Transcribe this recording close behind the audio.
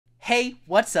Hey,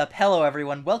 what's up? Hello,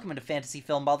 everyone. Welcome into Fantasy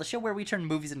Filmball, the show where we turn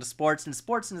movies into sports and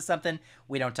sports into something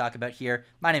we don't talk about here.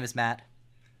 My name is Matt.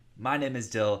 My name is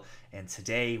Dyl, and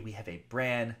today we have a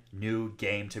brand new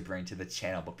game to bring to the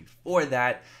channel. But before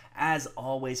that, as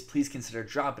always, please consider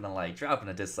dropping a like, dropping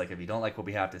a dislike if you don't like what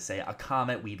we have to say, a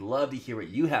comment. We'd love to hear what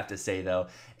you have to say, though.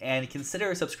 And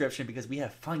consider a subscription because we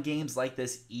have fun games like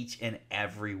this each and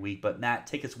every week. But Matt,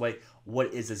 take us away.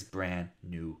 What is this brand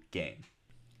new game?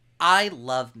 I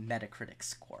love Metacritic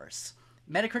scores.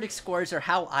 Metacritic scores are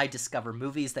how I discover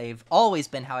movies. They've always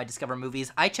been how I discover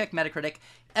movies. I check Metacritic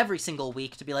every single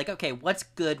week to be like, okay, what's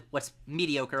good, what's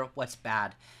mediocre, what's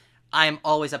bad. I'm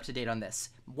always up to date on this.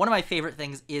 One of my favorite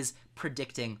things is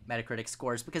predicting Metacritic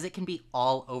scores because it can be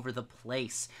all over the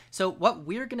place. So what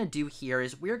we're going to do here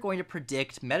is we're going to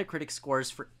predict Metacritic scores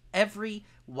for every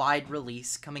wide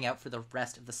release coming out for the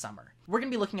rest of the summer. We're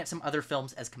going to be looking at some other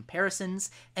films as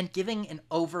comparisons and giving an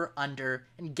over-under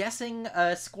and guessing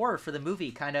a score for the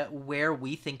movie, kind of where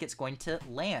we think it's going to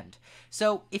land.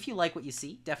 So if you like what you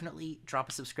see, definitely drop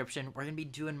a subscription. We're going to be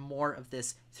doing more of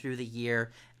this through the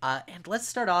year. And let's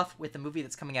start off with the movie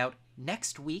that's coming out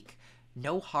next week,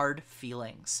 No Hard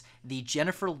Feelings, the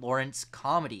Jennifer Lawrence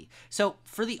comedy. So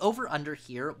for the over-under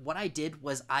here, what I did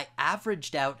was I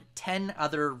averaged out 10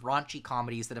 other raunchy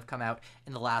comedies that have come out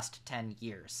in the last 10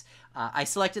 years. I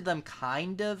selected them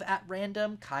kind of at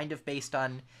random, kind of based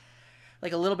on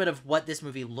like a little bit of what this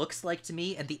movie looks like to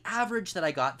me, and the average that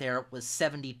I got there was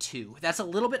 72. That's a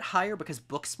little bit higher because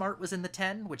Booksmart was in the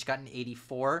 10, which got an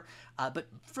 84, but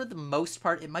for the most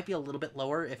part, it might be a little bit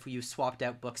lower if you swapped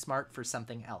out Booksmart for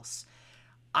something else.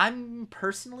 I'm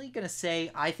personally going to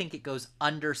say I think it goes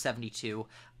under 72.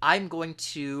 I'm going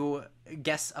to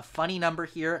guess a funny number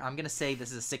here. I'm going to say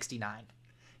this is a 69.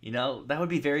 You know, that would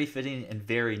be very fitting and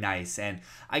very nice. And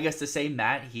I guess to say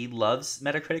Matt, he loves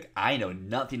Metacritic. I know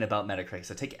nothing about Metacritic,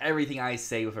 so take everything I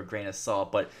say with a grain of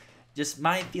salt. But just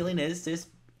my feeling is there's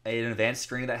an advanced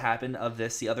screening that happened of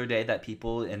this the other day that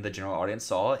people in the general audience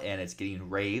saw, and it's getting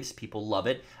raves. People love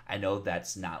it. I know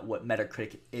that's not what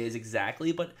Metacritic is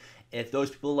exactly, but if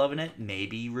those people loving it,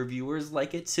 maybe reviewers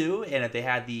like it too. And if they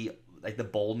had the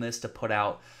boldness to put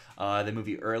out the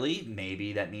movie early,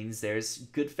 maybe that means there's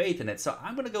good faith in it. So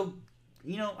I'm gonna go,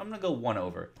 one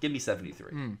over. Give me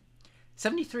 73.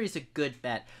 73 is a good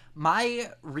bet. My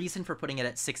reason for putting it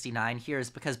at 69 here is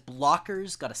because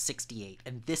Blockers got a 68,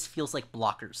 and this feels like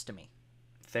Blockers to me.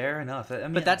 Fair enough. I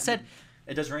mean, but that said,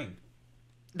 it does ring.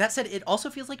 That said, it also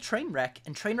feels like Trainwreck,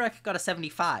 and Trainwreck got a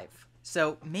 75.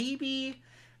 So maybe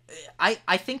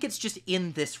I think it's just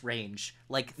in this range.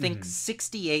 Like, think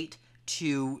 68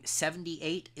 to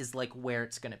 78 is like where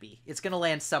it's going to be. It's going to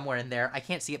land somewhere in there. I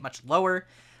can't see it much lower.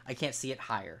 I can't see it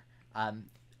higher.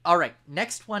 All right,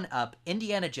 next one up,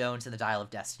 Indiana Jones and the Dial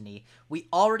of Destiny. We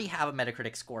already have a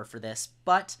Metacritic score for this,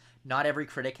 but not every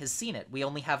critic has seen it. We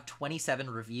only have 27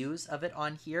 reviews of it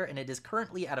on here, and it is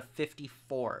currently at a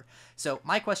 54. So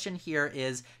my question here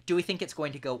is, do we think it's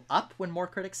going to go up when more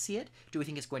critics see it? Do we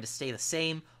think it's going to stay the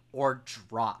same or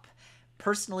drop?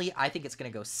 Personally, I think it's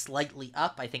going to go slightly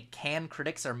up. I think Cannes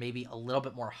critics are maybe a little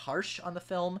bit more harsh on the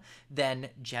film than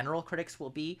general critics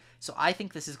will be. So I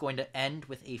think this is going to end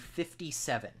with a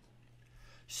 57.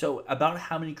 So about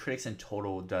how many critics in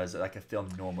total does like a film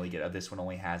normally get? This one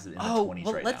only has it in the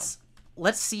 20s right now.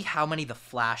 Let's see how many The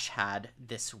Flash had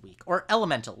this week. Or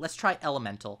Elemental. Let's try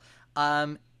Elemental.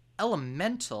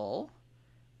 Elemental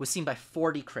was seen by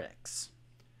 40 critics.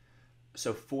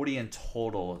 So 40 in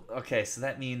total. Okay, so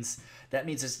that means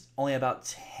there's only about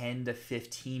 10 to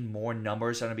 15 more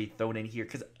numbers are going to be thrown in here.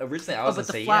 Because originally I was going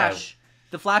to say,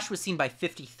 The Flash was seen by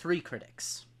 53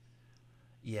 critics.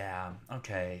 Yeah,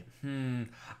 okay.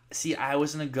 See, I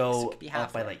was going to go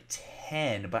up by like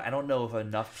 10, but I don't know if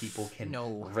enough people can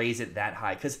raise it that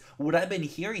high. Because what I've been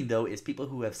hearing, though, is people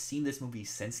who have seen this movie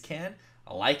since Cannes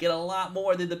like it a lot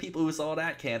more than the people who saw it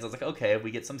at Cannes. I was like, okay, if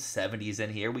we get some 70s in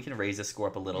here, we can raise the score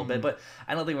up a little bit, but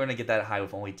I don't think we're going to get that high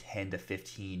with only 10 to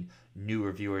 15 new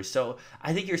reviewers. So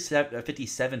I think your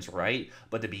 57's right,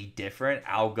 but to be different,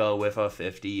 I'll go with a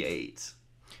 58.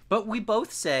 But we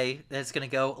both say that it's going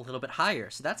to go a little bit higher,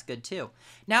 so that's good too.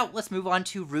 Now let's move on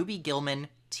to Ruby Gillman,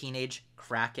 Teenage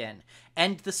Kraken.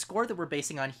 And the score that we're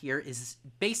basing on here is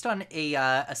based on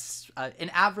an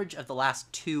average of the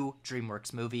last two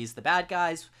DreamWorks movies, The Bad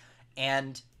Guys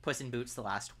and Puss in Boots: The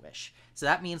Last Wish. So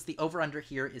that means the over-under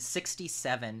here is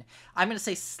 67. I'm going to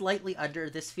say slightly under.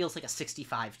 This feels like a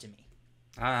 65 to me.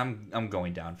 I'm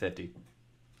going down 50.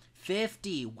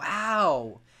 50.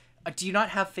 Wow. Do you not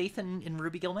have faith in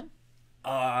Ruby Gillman?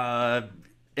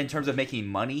 In terms of making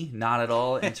money, not at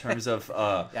all. In terms of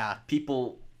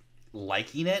people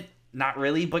liking it, Not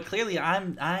really, but clearly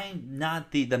I'm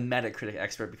not the Metacritic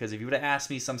expert, because if you would have asked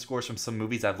me some scores from some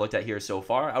movies I've looked at here so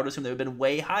far, I would assume they would have been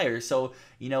way higher. So,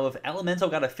 if Elemental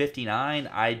got a 59,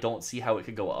 I don't see how it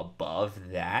could go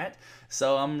above that.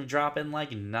 So I'm dropping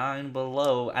like 9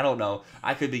 below. I don't know.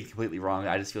 I could be completely wrong.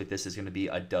 I just feel like this is going to be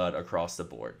a dud across the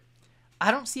board.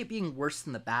 I don't see it being worse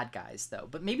than The Bad Guys, though.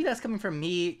 But maybe that's coming from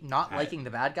me not liking The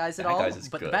Bad Guys at all.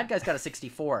 But The Bad Guys got a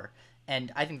 64.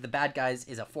 And I think The Bad Guys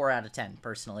is a 4 out of 10,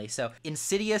 personally. So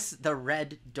Insidious, The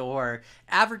Red Door,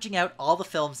 averaging out all the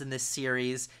films in this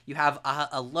series, you have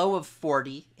a low of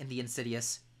 40 in the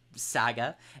Insidious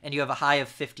saga, and you have a high of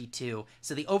 52.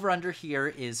 So the over-under here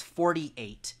is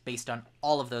 48, based on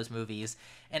all of those movies.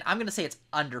 And I'm going to say it's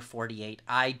under 48.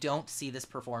 I don't see this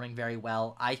performing very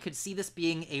well. I could see this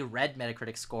being a red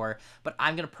Metacritic score, but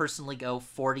I'm going to personally go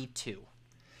 42.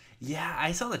 Yeah,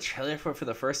 I saw the trailer for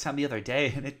the first time the other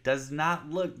day, and it does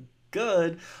not look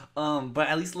good. But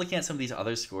at least looking at some of these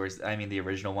other scores, I mean, the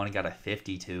original one got a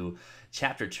 52.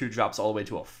 Chapter 2 drops all the way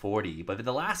to a 40. But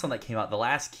the last one that came out, The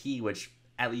Last Key, which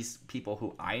at least people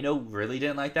who I know really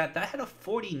didn't like that had a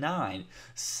 49.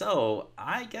 So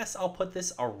I guess I'll put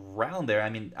this around there. I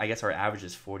mean, I guess our average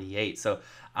is 48. So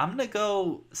I'm going to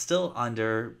go still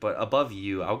under, but above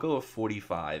you. I'll go with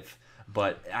 45.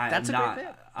 But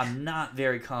I'm not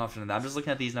very confident. I'm just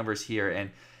looking at these numbers here, and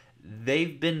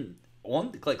they've been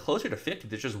on like closer to 50.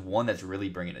 There's just one that's really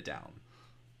bringing it down.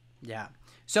 Yeah.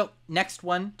 So next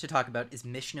one to talk about is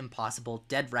Mission Impossible: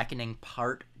 Dead Reckoning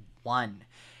Part 1.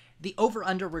 The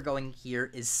over-under we're going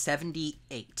here is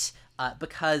 78.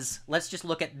 Because let's just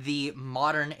look at the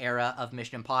modern era of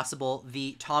Mission Impossible.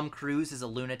 The Tom Cruise is a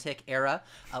lunatic era,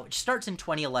 which starts in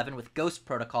 2011 with Ghost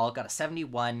Protocol, got a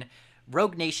 71.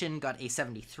 Rogue Nation got a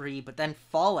 73, but then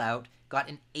Fallout got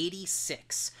an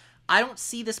 86. I don't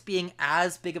see this being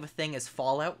as big of a thing as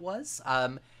Fallout was,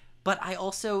 but I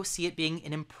also see it being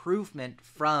an improvement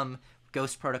from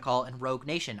Ghost Protocol and Rogue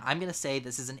Nation. I'm going to say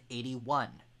this is an 81.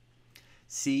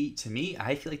 See, to me,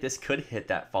 I feel like this could hit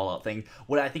that Fallout thing.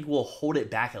 What I think will hold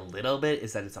it back a little bit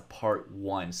is that it's a part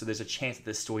 1, so there's a chance that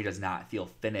this story does not feel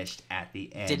finished at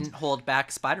the end. Didn't hold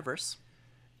back Spider-Verse.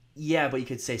 Yeah, but you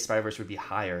could say Spider-Verse would be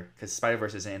higher, because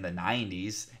Spider-Verse isn't in the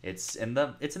 90s. It's in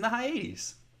the high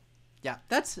 80s. Yeah,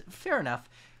 that's fair enough.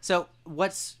 So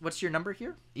what's your number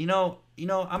here? I'm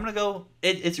gonna go.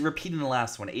 It's repeating the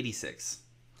last one, 86.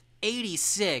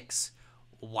 86.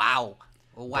 Wow.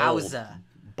 Wowza.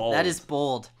 Bold. That is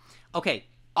bold. Okay,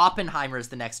 Oppenheimer is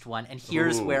the next one, and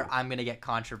here's where I'm going to get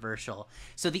controversial.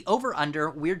 So the over-under,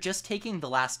 we're just taking the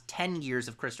last 10 years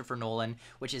of Christopher Nolan,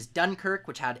 which is Dunkirk,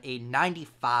 which had a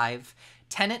 95,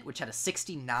 Tenet, which had a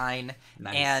 69,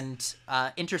 nice. And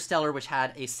Interstellar, which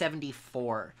had a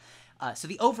 74. So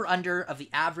the over-under of the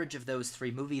average of those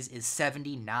three movies is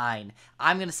 79.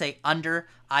 I'm going to say under.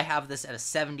 I have this at a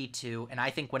 72, and I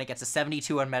think when it gets a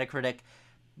 72 on Metacritic,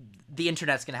 the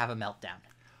internet's going to have a meltdown.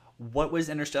 What was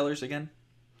Interstellar's again?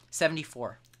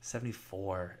 74.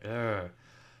 74. Ugh.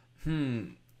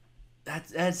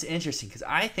 That's interesting, because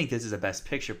I think this is a Best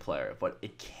Picture player, but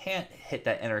it can't hit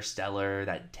that Interstellar,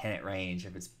 that Tenet range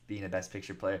if it's being a Best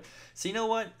Picture player. So you know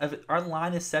what? If our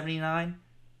line is 79,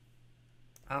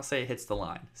 I'll say it hits the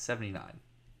line. 79.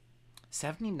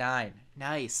 79.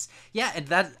 Nice. Yeah, and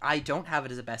that I don't have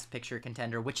it as a Best Picture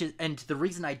contender, and the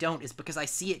reason I don't is because I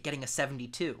see it getting a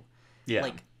 72. Yeah.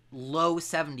 Like low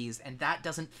 70s, and that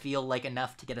doesn't feel like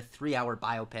enough to get a 3-hour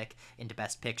biopic into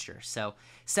Best Picture. So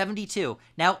 72.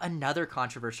 Now another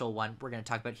controversial one we're going to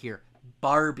talk about here,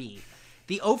 Barbie.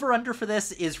 The over-under for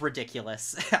this is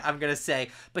ridiculous, I'm going to say,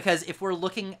 because if we're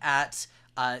looking at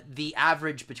the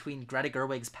average between Greta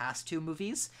Gerwig's past two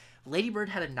movies, Lady Bird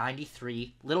had a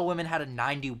 93, Little Women had a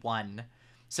 91.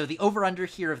 So the over-under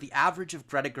here of the average of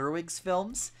Greta Gerwig's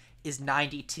films is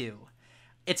 92.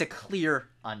 It's a clear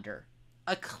under.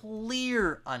 A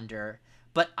clear under.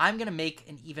 But I'm going to make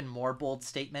an even more bold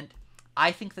statement.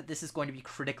 I think that this is going to be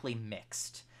critically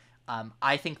mixed.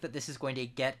 I think that this is going to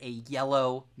get a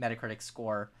yellow Metacritic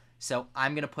score. So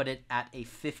I'm going to put it at a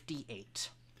 58.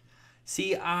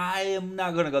 See, I am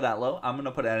not going to go that low. I'm going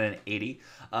to put it at an 80.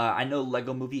 I know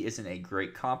Lego Movie isn't a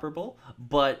great comparable,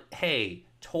 but hey,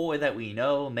 toy that we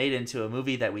know made into a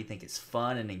movie that we think is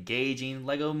fun and engaging.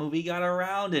 Lego Movie got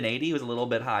around an 80. It was a little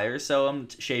bit higher, so I'm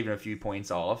shaving a few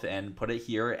points off and put it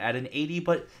here at an 80.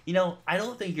 But, I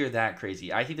don't think you're that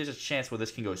crazy. I think there's a chance where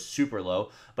this can go super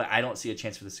low, but I don't see a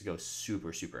chance for this to go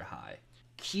super, super high.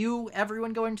 Cue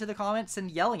everyone going to the comments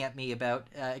and yelling at me about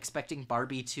expecting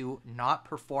Barbie to not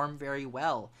perform very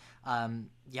well.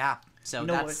 Yeah, so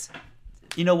that's...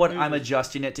 You know what? I'm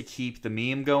adjusting it to keep the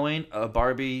meme going.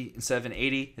 Barbie, instead of an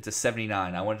 80, it's a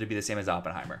 79. I want it to be the same as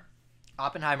Oppenheimer.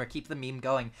 Oppenheimer, keep the meme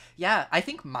going. Yeah, I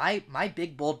think my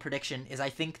big bold prediction is I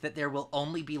think that there will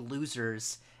only be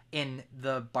losers in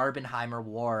the Barbenheimer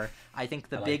war. I think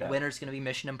the big winner is going to be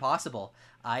Mission Impossible.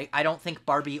 I don't think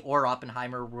Barbie or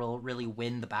Oppenheimer will really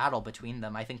win the battle between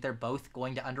them. I think they're both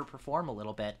going to underperform a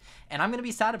little bit. And I'm going to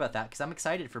be sad about that because I'm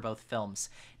excited for both films.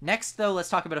 Next, though, let's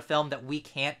talk about a film that we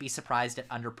can't be surprised at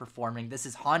underperforming. This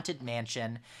is Haunted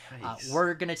Mansion. Nice.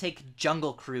 We're going to take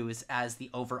Jungle Cruise as the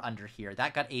over-under here.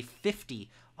 That got a 50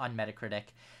 on Metacritic.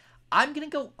 I'm going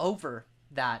to go over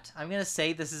that. I'm going to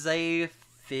say this is a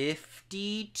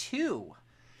 52.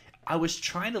 I was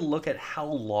trying to look at how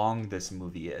long this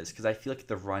movie is because I feel like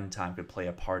the runtime could play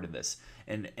a part in this.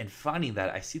 And finding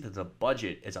that, I see that the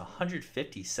budget is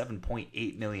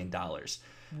 $157.8 million. Why?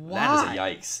 That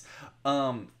is a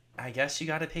yikes. I guess you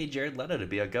got to pay Jared Leto to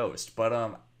be a ghost.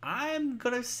 But I'm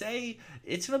going to say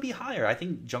it's going to be higher. I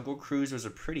think Jungle Cruise was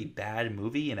a pretty bad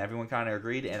movie, and everyone kind of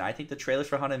agreed. And I think the trailer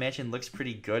for Haunted Mansion looks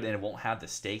pretty good, and it won't have the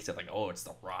stakes of like, oh, it's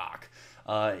The Rock.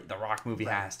 The Rock movie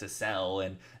has to sell,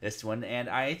 and this one, and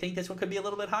I think this one could be a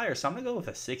little bit higher, so I'm gonna go with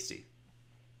a 60.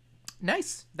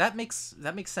 Nice. That makes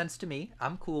sense to me.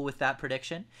 I'm cool with that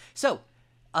prediction. So,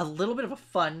 a little bit of a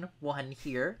fun one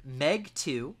here. Meg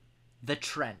 2, The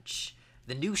Trench.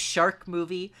 The new shark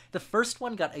movie. The first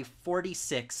one got a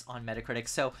 46 on Metacritic,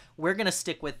 so we're going to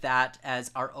stick with that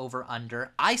as our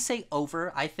over-under. I say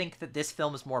over. I think that this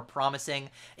film is more promising.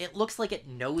 It looks like it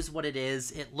knows what it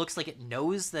is. It looks like it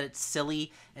knows that it's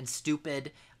silly and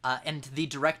stupid, and the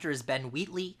director is Ben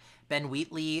Wheatley. Ben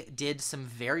Wheatley did some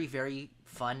very, very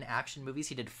fun action movies.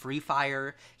 He did Free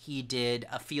Fire. He did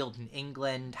A Field in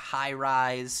England, High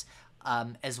Rise,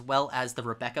 as well as the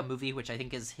Rebecca movie, which I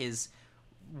think is his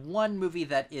one movie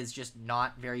that is just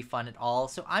not very fun at all.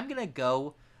 So I'm going to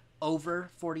go over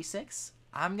 46.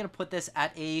 I'm going to put this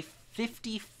at a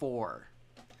 54.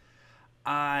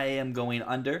 I am going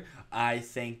under. I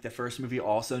think the first movie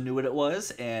also knew what it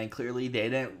was, and clearly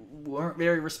they weren't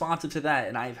very responsive to that.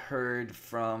 And I've heard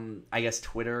from, I guess,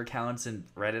 Twitter accounts and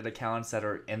Reddit accounts that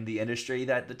are in the industry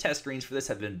that the test screens for this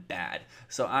have been bad.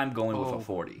 So I'm going with a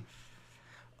 40.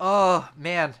 Oh,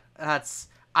 man.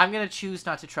 I'm going to choose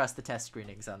not to trust the test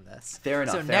screenings on this. Fair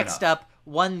enough. So next up,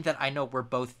 one that I know we're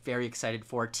both very excited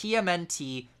for,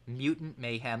 TMNT Mutant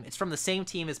Mayhem. It's from the same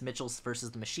team as Mitchell's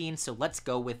versus the Machine, so let's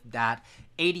go with that.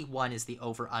 81 is the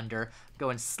over-under.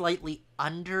 Going slightly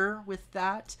under with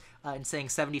that and saying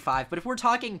 75. But if we're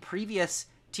talking previous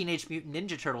Teenage Mutant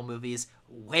Ninja Turtle movies,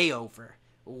 way over.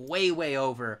 Way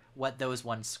over what those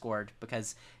ones scored.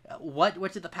 Because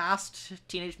what did the past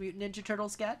Teenage Mutant Ninja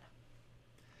Turtles get?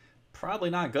 Probably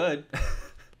not good.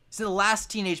 So the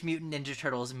last Teenage Mutant Ninja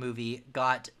Turtles movie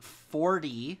got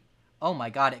 40. Oh my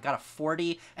god, it got a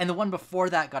 40. And the one before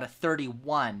that got a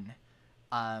 31.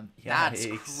 That's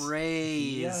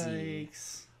crazy.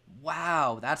 Yikes.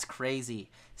 Wow, that's crazy.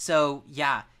 So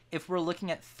yeah, if we're looking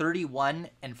at 31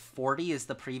 and 40 is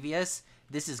the previous,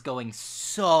 this is going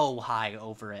so high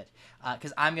over it.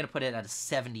 Because I'm going to put it at a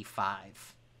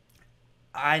 75.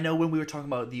 I know when we were talking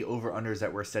about the over-unders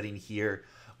that we're setting here,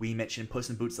 we mentioned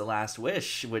Puss in Boots: The Last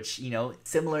Wish, which,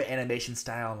 similar animation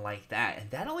style and like that.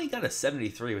 And that only got a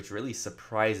 73, which really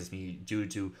surprises me due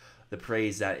to the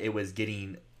praise that it was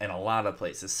getting in a lot of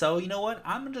places. So, you know what?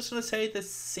 I'm just going to say the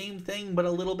same thing, but a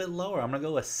little bit lower. I'm going to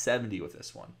go a 70 with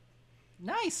this one.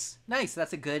 Nice.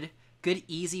 That's a good,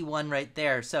 easy one right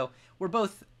there. So we're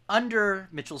both under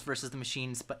Mitchell's versus the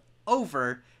Machines, but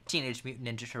over Teenage Mutant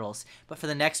Ninja Turtles. But for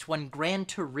the next one, Gran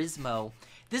Turismo.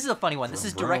 This is a funny one. This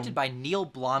is directed by Neil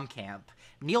Blomkamp.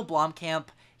 Neil Blomkamp,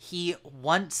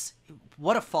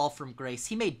 what a fall from grace.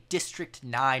 He made District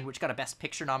 9, which got a Best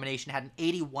Picture nomination, had an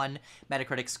 81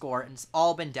 Metacritic score, and it's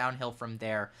all been downhill from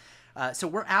there. So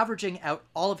we're averaging out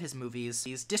all of his movies.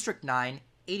 He's District 9,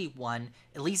 81,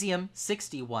 Elysium,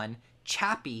 61,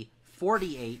 Chappie,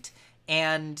 48,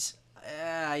 and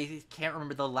I can't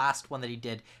remember the last one that he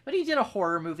did, but he did a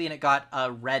horror movie and it got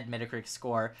a red Metacritic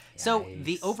score. Yikes. So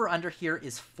the over-under here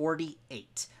is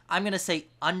 48. I'm going to say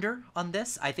under on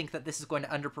this. I think that this is going to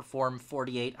underperform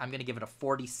 48. I'm going to give it a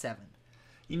 47.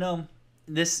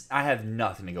 This, I have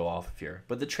nothing to go off of here,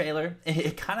 but the trailer,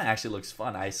 it kind of actually looks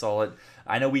fun. I saw it.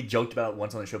 I know we joked about it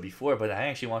once on the show before, but I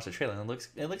actually watched the trailer and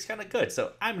it looks kind of good.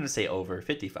 So I'm going to say over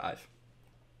 55.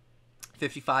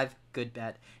 55, good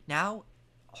bet. Now,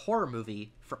 horror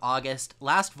movie for August,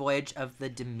 Last Voyage of the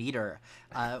Demeter.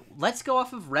 Let's go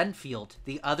off of Renfield,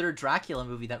 the other Dracula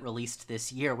movie that released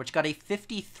this year, which got a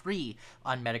 53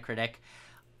 on Metacritic.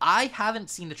 I haven't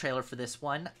seen the trailer for this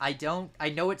one. I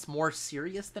know it's more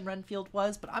serious than Renfield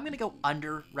was, but I'm going to go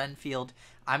under Renfield.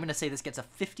 I'm going to say this gets a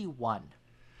 51.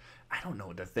 I don't know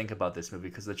what to think about this movie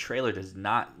because the trailer does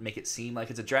not make it seem like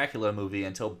it's a Dracula movie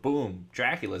until boom,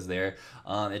 Dracula's there.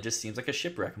 It just seems like a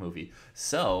shipwreck movie.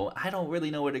 So I don't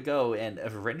really know where to go. And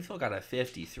if Renfield got a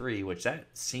 53, which that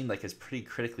seemed like is pretty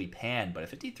critically panned, but a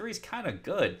 53 is kind of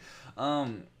good.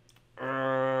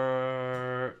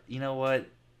 You know what?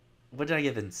 What did I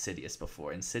give Insidious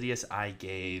before? Insidious I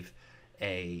gave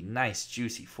a nice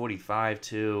juicy 45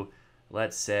 to.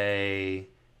 Let's say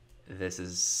this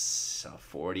is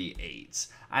 48.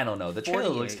 I don't know. The trailer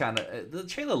 48. looks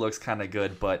kind of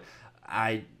good, but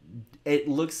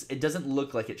it doesn't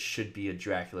look like it should be a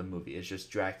Dracula movie. It's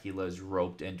just Dracula's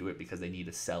roped into it because they need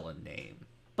to sell a name.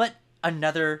 But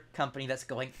another company that's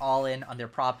going all in on their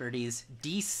properties,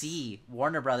 DC,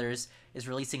 Warner Brothers, is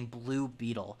releasing Blue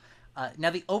Beetle.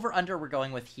 Now, the over-under we're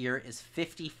going with here is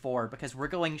 54 because we're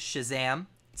going Shazam,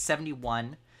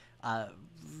 71,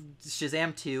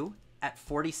 Shazam 2 at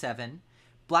 47,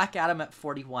 Black Adam at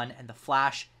 41, and The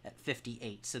Flash at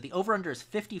 58. So the over-under is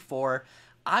 54.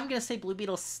 I'm going to say Blue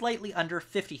Beetle slightly under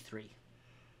 53.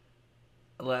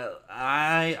 Well,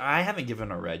 I haven't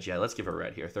given a red yet. Let's give a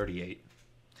red here, 38.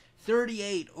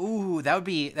 38. Ooh, that'd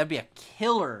be a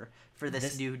killer for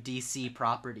this new DC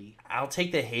property. I'll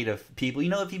take the hate of people. You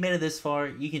know, if you made it this far,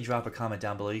 you can drop a comment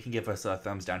down below. You can give us a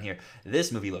thumbs down here.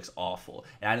 This movie looks awful.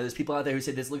 And I know there's people out there who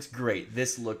say this looks great.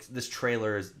 This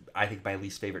trailer is, I think, my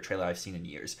least favorite trailer I've seen in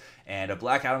years. And a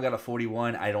Black Adam got a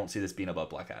 41. I don't see this being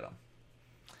above Black Adam.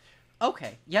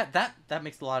 Okay. Yeah, that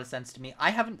makes a lot of sense to me.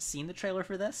 I haven't seen the trailer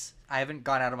for this. I haven't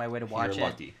gone out of my way to watch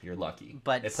it. You're lucky.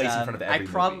 But it plays in front of every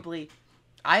movie.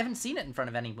 I haven't seen it in front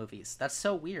of any movies. That's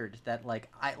so weird that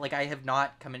I have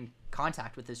not come in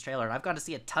contact with this trailer, and I've gone to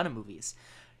see a ton of movies.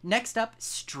 Next up,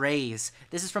 Strays.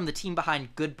 This is from the team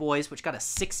behind Good Boys, which got a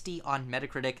 60 on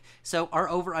Metacritic. So our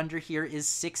over-under here is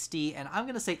 60, and I'm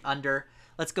going to say under.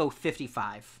 Let's go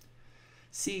 55.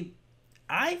 See,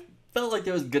 I felt like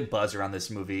there was good buzz around this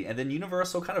movie, and then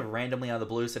Universal kind of randomly out of the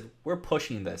blue said, we're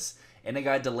pushing this. And it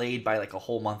got delayed by like a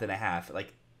whole month and a half.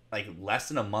 Like less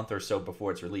than a month or so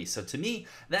before it's released. So to me,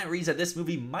 that reads that this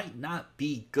movie might not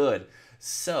be good.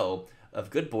 So, of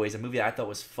Good Boys, a movie I thought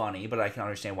was funny, but I can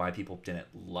understand why people didn't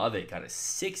love it, got a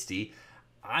 60.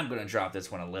 I'm going to drop this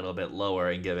one a little bit lower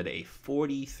and give it a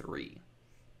 43.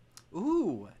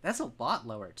 Ooh, that's a lot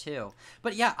lower, too.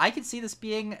 But yeah, I could see this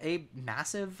being a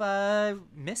massive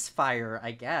misfire,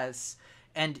 I guess.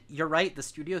 And you're right, the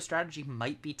studio strategy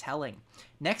might be telling.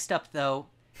 Next up, though...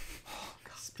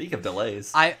 Speaking of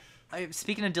delays.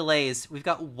 Speaking of delays, we've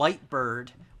got White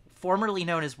Bird, formerly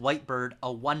known as White Bird,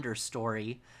 A Wonder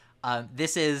Story.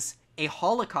 This is a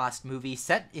Holocaust movie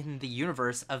set in the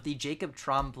universe of the Jacob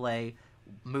Tremblay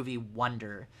movie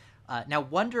Wonder. Now,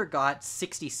 Wonder got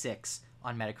 66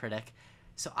 on Metacritic,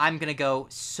 so I'm going to go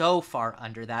so far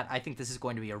under that. I think this is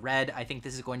going to be a red. I think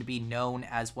this is going to be known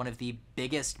as one of the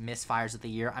biggest misfires of the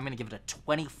year. I'm going to give it a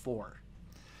 24.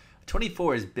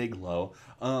 24 is big low.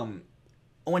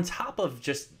 On top of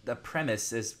just the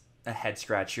premise is a head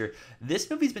scratcher, this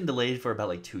movie's been delayed for about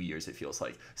like 2 years, it feels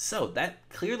like. So that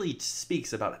clearly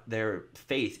speaks about their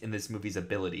faith in this movie's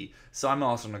ability. So I'm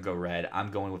also going to go red.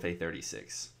 I'm going with a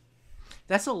 36.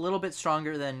 That's a little bit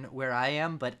stronger than where I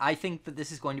am, but I think that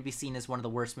this is going to be seen as one of the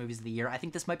worst movies of the year. I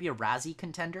think this might be a Razzie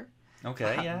contender.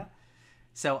 Okay, yeah.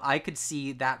 So I could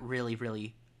see that really,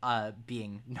 really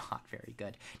being not very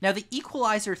good. Now, The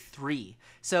Equalizer 3.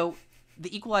 So...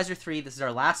 The Equalizer 3, this is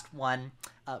our last one.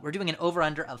 We're doing an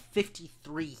over-under of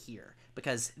 53 here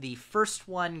because the first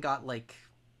one got like...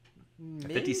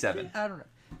 57. I don't know.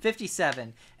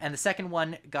 57. And the second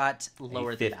one got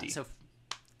lower than that. So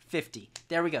 50.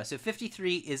 There we go. So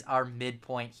 53 is our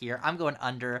midpoint here. I'm going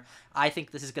under. I think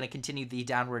this is going to continue the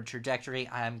downward trajectory.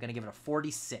 I'm going to give it a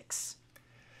 46.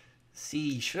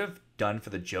 See, you should have done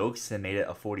for the jokes and made it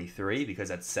a 43 because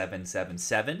that's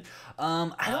 777. I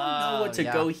don't know what to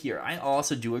go here. I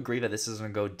also do agree that this is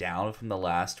going to go down from the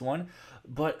last one.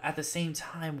 But at the same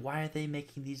time, why are they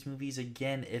making these movies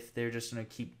again if they're just going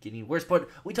to keep getting worse? But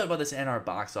we talked about this in our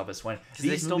box office when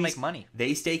they still make money.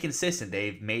 They stay consistent.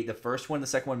 They've made the first one, the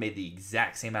second one made the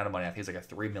exact same amount of money. I think it's like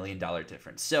a $3 million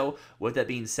difference. So with that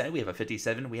being said, we have a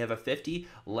 57, we have a 50.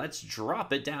 Let's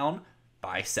drop it down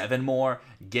by 7 more.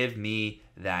 Give me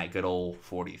that good old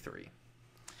 43.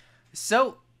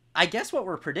 So I guess what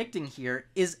we're predicting here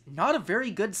is not a very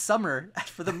good summer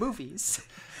for the movies.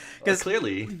 Because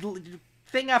clearly,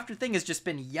 thing after thing has just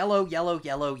been yellow, yellow,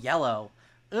 yellow, yellow.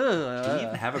 Ugh. Do we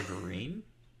even have a green?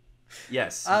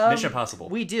 Yes. Mission Impossible.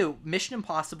 We do. Mission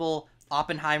Impossible,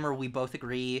 Oppenheimer, we both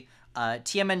agree.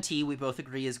 TMNT, we both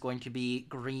agree, is going to be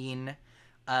green.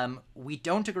 We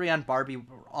don't agree on Barbie.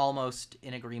 We're almost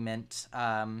in agreement.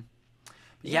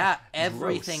 Yeah,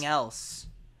 everything gross. else.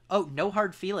 Oh, No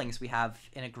Hard Feelings we have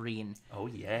in a green. Oh,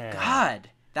 yeah. God,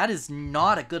 that is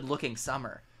not a good looking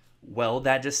summer. Well,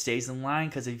 that just stays in line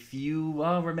because if you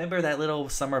remember that little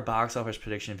summer box office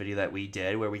prediction video that we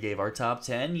did where we gave our top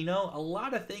 10, a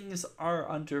lot of things are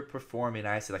underperforming.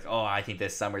 I said, like, oh, I think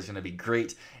this summer is going to be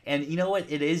great. And you know what?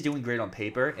 It is doing great on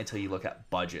paper until you look at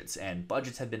budgets. And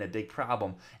budgets have been a big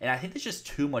problem. And I think there's just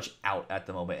too much out at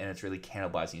the moment and it's really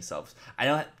cannibalizing itself. I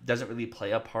know that doesn't really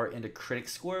play a part into critic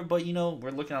score, but,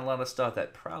 we're looking at a lot of stuff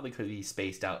that probably could be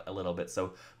spaced out a little bit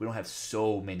so we don't have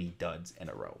so many duds in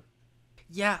a row.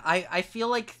 Yeah, I feel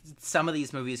like some of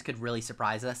these movies could really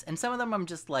surprise us, and some of them I'm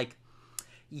just like,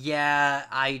 yeah,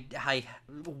 I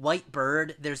White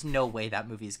Bird, there's no way that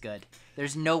movie's good.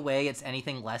 There's no way it's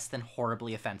anything less than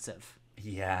horribly offensive.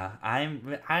 Yeah,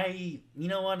 you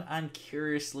know what? I'm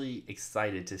curiously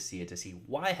excited to see it, to see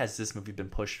why has this movie been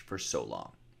pushed for so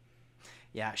long.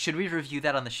 Yeah, should we review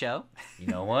that on the show? You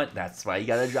know what? That's why you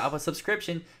gotta drop a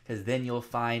subscription, because then you'll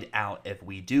find out if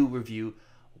we do review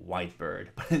White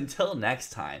Bird. But until next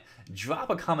time,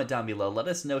 drop a comment down below. Let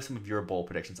us know some of your bold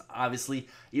predictions. Obviously,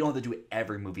 you don't have to do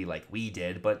every movie like we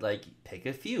did, but pick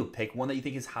a few. Pick one that you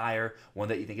think is higher, one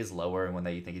that you think is lower, and one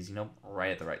that you think is,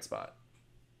 right at the right spot.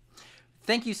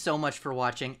 Thank you so much for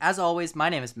watching. As always, my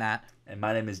name is Matt. And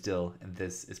my name is Dyl, and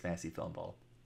this is Fantasy Filmball.